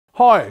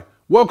Hi,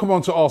 welcome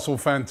on to Arsenal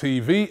Fan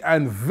TV,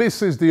 and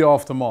this is the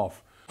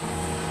aftermath.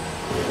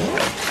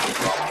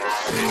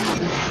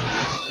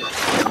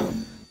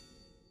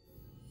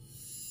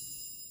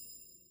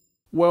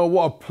 Well,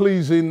 what a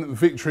pleasing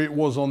victory it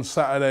was on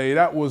Saturday.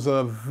 That was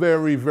a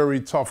very,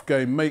 very tough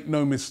game. Make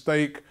no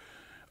mistake.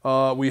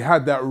 We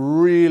had that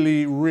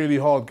really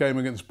hard game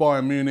against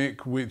Bayern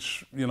Munich,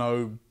 which, you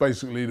know,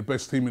 basically the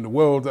best team in the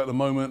world at the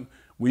moment.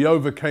 We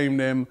overcame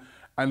them.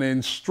 And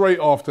then straight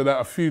after that,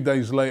 a few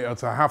days later,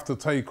 to have to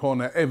take on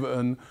an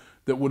Everton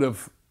that would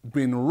have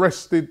been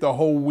rested the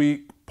whole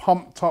week,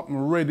 pumped up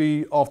and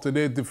ready after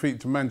their defeat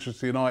to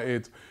Manchester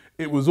United.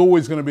 It was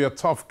always going to be a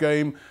tough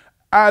game.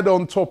 Add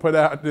on top of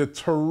that the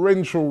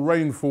torrential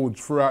rainfall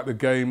throughout the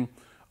game.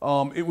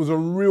 It was a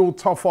real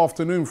tough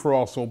afternoon for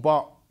Arsenal,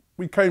 but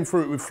we came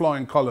through it with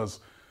flying colours.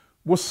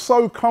 We're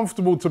so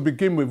comfortable to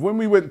begin with. When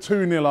we went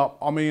 2-0 up,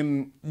 I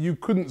mean, you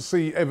couldn't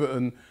see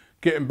Everton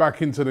getting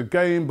back into the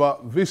game,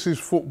 but this is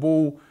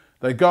football.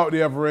 They go at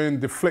the other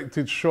end,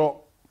 deflected shot,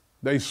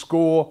 they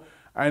score,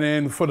 and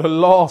then for the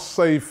last,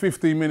 say,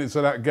 15 minutes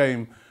of that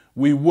game,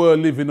 we were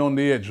living on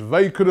the edge.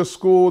 They could have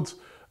scored.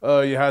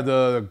 You had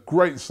a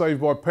great save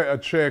by Petr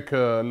Cech,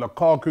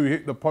 Lukaku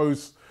hit the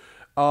post,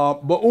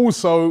 but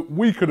also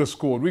we could have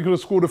scored. We could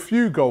have scored a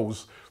few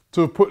goals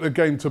to have put the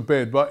game to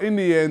bed, but in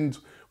the end,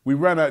 we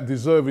ran out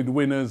deserved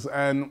winners,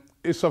 and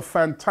it's a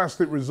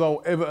fantastic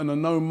result. Everton are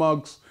no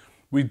mugs.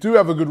 We do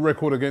have a good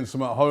record against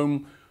them at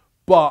home,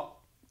 but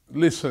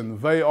listen,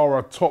 they are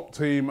a top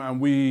team and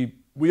we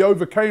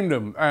overcame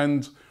them.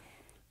 And,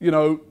 you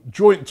know,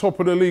 joint top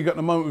of the league at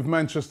the moment with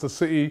Manchester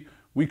City,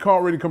 we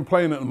can't really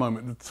complain at the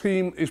moment. The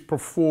team is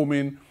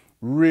performing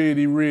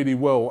really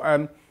well.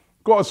 And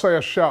got to say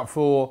a shout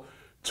for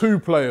two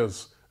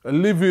players.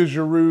 Olivier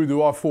Giroud,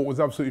 who I thought was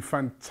absolutely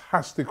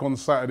fantastic on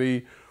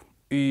Saturday.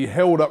 He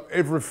held up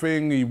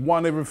everything, he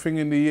won everything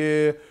in the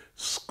air,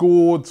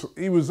 scored.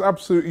 He was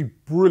absolutely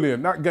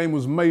brilliant. That game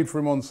was made for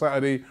him on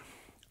Saturday.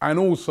 And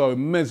also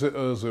Mesut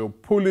Ozil,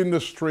 pulling the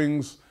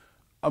strings.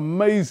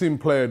 Amazing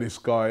player, this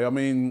guy. I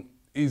mean,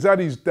 he's had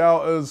his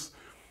doubters.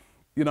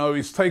 You know,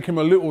 it's taken him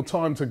a little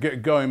time to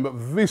get going. But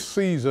this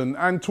season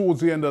and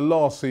towards the end of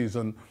last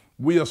season,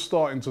 we are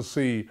starting to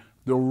see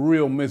the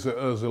real Mesut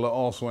Ozil at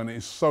Arsenal. And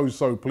it's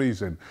so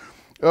pleasing.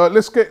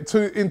 Let's get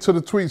into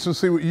the tweets and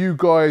see what you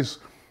guys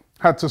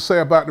had to say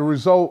about the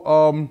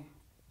result.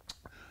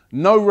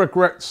 No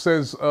Regrets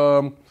says,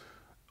 I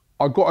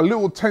got a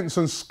little tense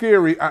and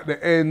scary at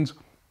the end,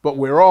 but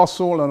we're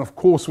Arsenal and of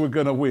course we're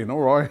going to win. All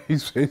right,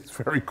 he's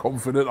very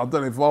confident. I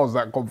don't know if I was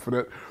that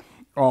confident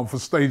for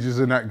stages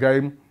in that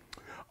game.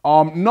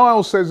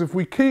 Niall says, if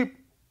we keep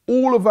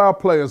all of our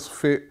players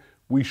fit,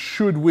 we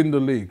should win the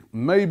league.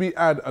 Maybe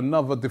add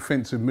another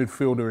defensive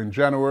midfielder in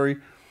January.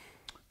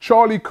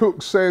 Charlie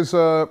Cook says,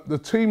 the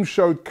team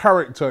showed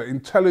character,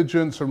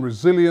 intelligence and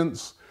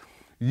resilience.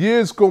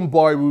 Years gone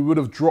by, we would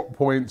have dropped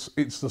points.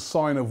 It's the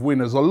sign of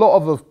winners. A lot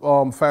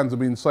of fans have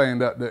been saying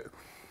that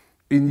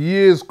in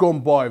years gone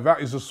by,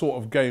 that is the sort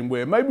of game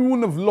where maybe we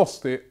wouldn't have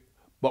lost it,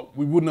 but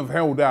we wouldn't have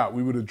held out.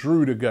 We would have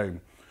drew the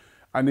game.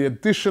 And the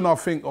addition, I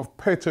think, of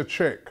Petr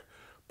Cech,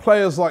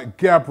 players like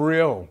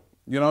Gabriel,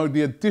 you know,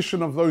 the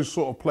addition of those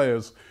sort of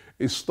players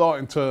is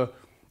starting to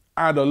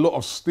add a lot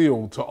of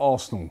steel to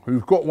Arsenal,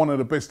 who've got one of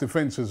the best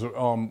defences.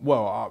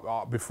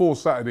 Before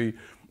Saturday,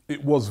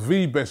 it was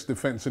the best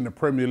defence in the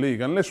Premier League.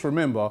 And let's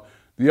remember,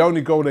 the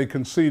only goal they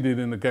conceded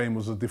in the game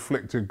was a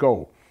deflected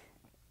goal.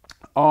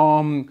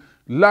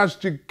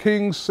 Lasjig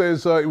King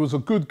says it was a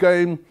good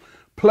game.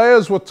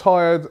 Players were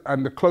tired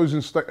and at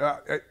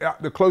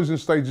the closing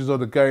stages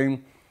of the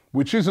game,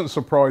 which isn't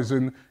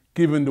surprising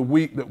given the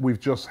week that we've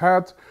just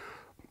had.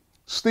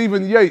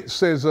 Stephen Yates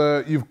says,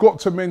 you've got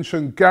to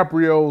mention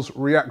Gabriel's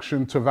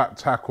reaction to that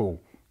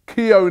tackle.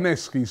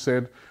 Kioneski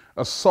said,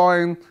 a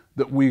sign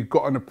that we've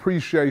got an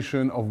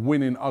appreciation of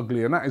winning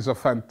ugly. And that is a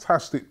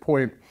fantastic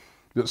point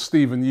that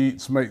Stephen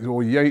Yates makes,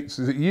 or Yates,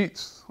 is it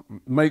Yates?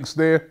 Makes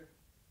there.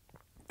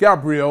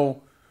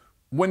 Gabriel,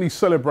 when he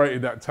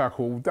celebrated that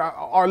tackle,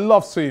 I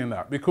love seeing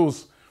that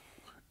because,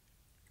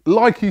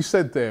 like he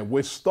said there,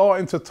 we're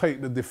starting to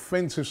take the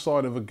defensive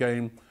side of a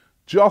game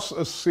just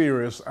as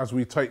serious as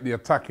we take the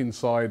attacking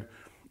side.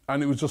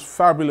 And it was just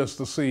fabulous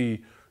to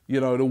see,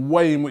 you know, the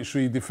way in which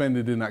we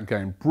defended in that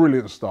game.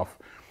 Brilliant stuff.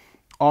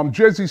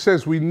 Jesse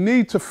says we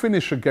need to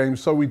finish a game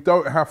so we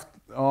don't have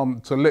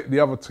to let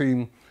the other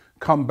team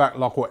come back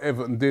like what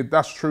Everton did.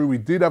 That's true. We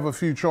did have a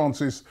few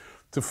chances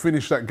to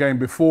finish that game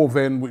before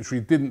then, which we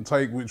didn't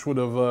take, which would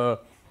have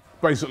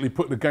basically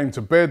put the game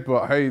to bed.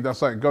 But hey, that's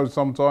how it goes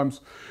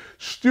sometimes.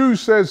 Stu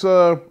says,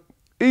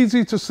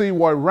 easy to see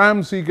why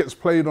Ramsey gets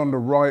played on the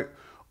right.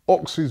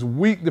 Ox is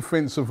weak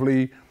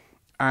defensively,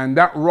 and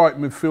that right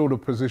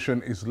midfielder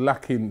position is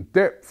lacking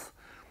depth.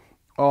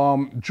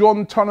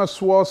 John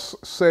Tanaswas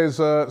says,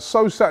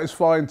 so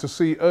satisfying to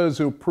see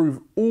Ozil prove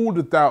all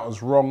the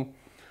doubters wrong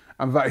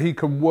and that he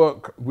can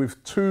work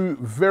with two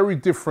very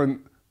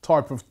different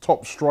type of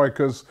top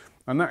strikers.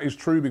 And that is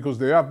true because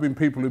there have been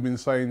people who've been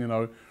saying, you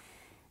know,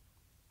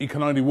 he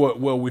can only work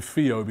well with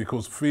Theo,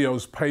 because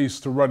Theo's pace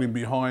to running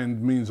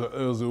behind means that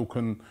Ozil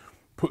can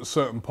put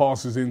certain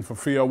passes in for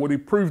Theo. What he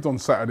proved on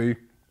Saturday,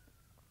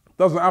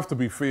 doesn't have to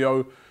be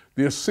Theo.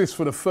 The assist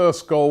for the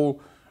first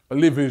goal,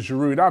 Olivier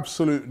Giroud,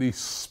 absolutely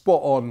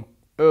spot on.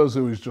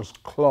 Ozil is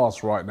just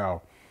class right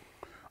now.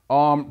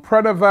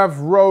 Pranavav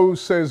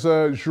Rose says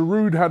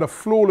Giroud had a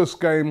flawless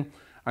game,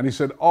 and he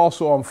said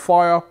Arsenal on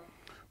fire.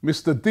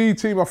 Mr.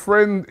 DT, my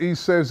friend, he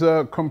says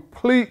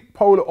complete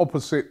polar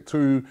opposite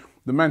to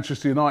the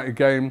Manchester United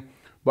game,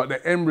 but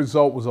the end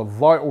result was a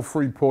vital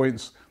 3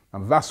 points,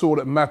 and that's all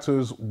that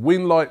matters.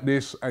 Win like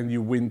this and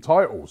you win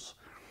titles.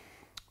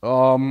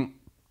 Sheke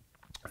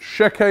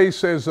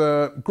says,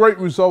 great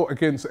result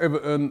against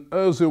Everton.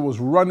 Ozil was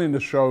running the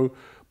show,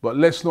 but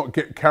let's not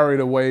get carried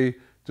away.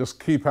 Just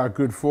keep our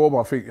good form.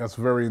 I think that's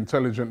very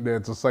intelligent there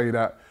to say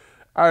that.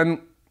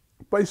 And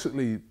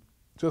basically,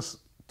 just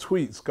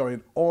tweets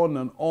going on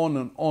and on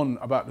and on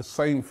about the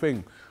same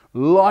thing.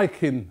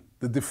 Liking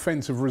the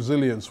defensive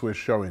resilience we're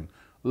showing.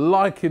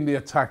 Liking the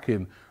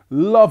attacking.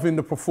 Loving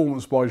the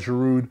performance by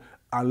Giroud.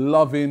 And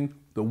loving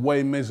the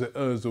way Mesut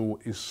Ozil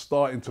is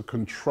starting to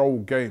control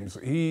games.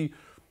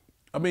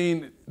 I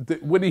mean,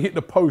 when he hit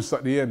the post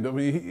at the end, I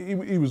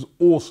mean, he was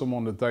awesome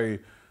on the day.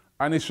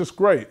 And it's just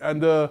great.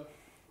 And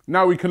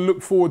now we can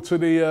look forward to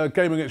the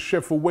game against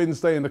Sheffield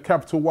Wednesday in the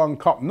Capital One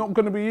Cup. Not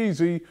going to be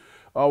easy.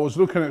 I was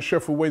looking at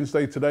Sheffield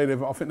Wednesday today.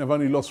 I think they've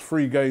only lost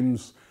 3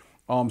 games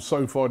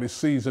so far this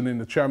season in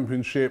the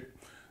Championship.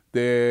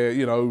 They're,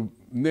 you know,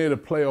 near the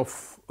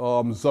playoff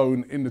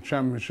zone in the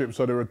Championship.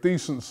 So they're a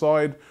decent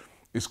side.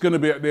 It's going to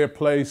be at their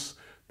place.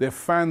 Their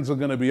fans are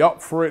going to be up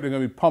for it. They're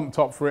going to be pumped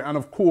up for it. And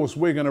of course,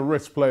 we're going to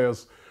rest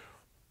players.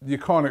 You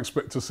can't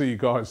expect to see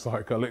guys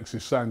like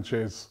Alexis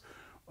Sanchez,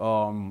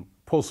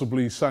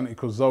 possibly Santi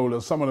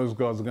Cazorla. Some of those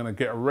guys are going to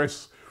get a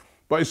rest.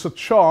 But it's a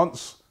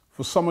chance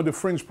for some of the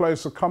fringe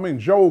players to come in.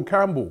 Joel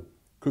Campbell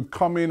could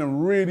come in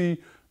and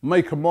really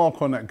make a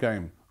mark on that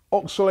game.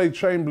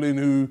 Oxlade-Chamberlain,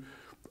 who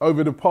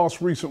over the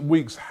past recent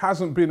weeks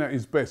hasn't been at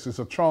his best. It's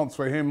a chance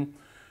for him.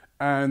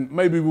 And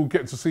maybe we'll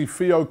get to see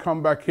Theo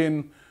come back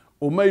in,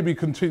 or maybe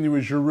continue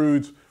with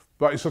Giroud.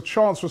 But it's a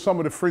chance for some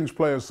of the fringe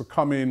players to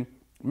come in.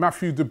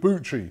 Matthew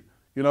Debuchy,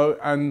 you know,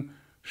 and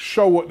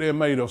show what they're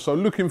made of. So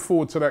looking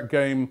forward to that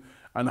game,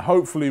 and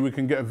hopefully we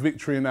can get a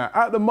victory in that.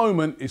 At the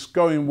moment, it's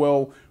going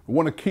well. We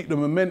want to keep the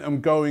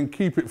momentum going,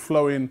 keep it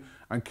flowing,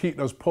 and keep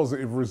those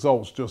positive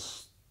results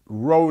just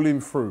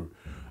rolling through.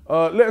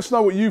 Let us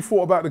know what you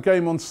thought about the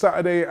game on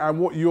Saturday and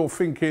what you're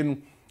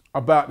thinking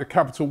about the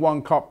Capital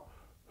One Cup.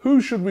 Who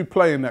should we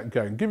play in that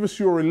game? Give us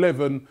your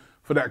 11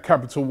 for that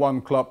Capital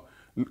One Cup.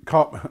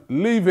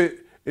 Leave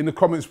it in the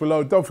comments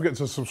below. Don't forget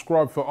to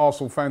subscribe for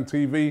Arsenal Fan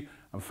TV,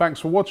 and thanks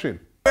for watching.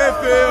 We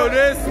feel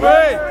this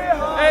way,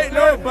 ain't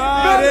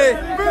nobody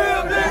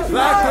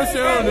like us,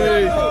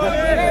 surely.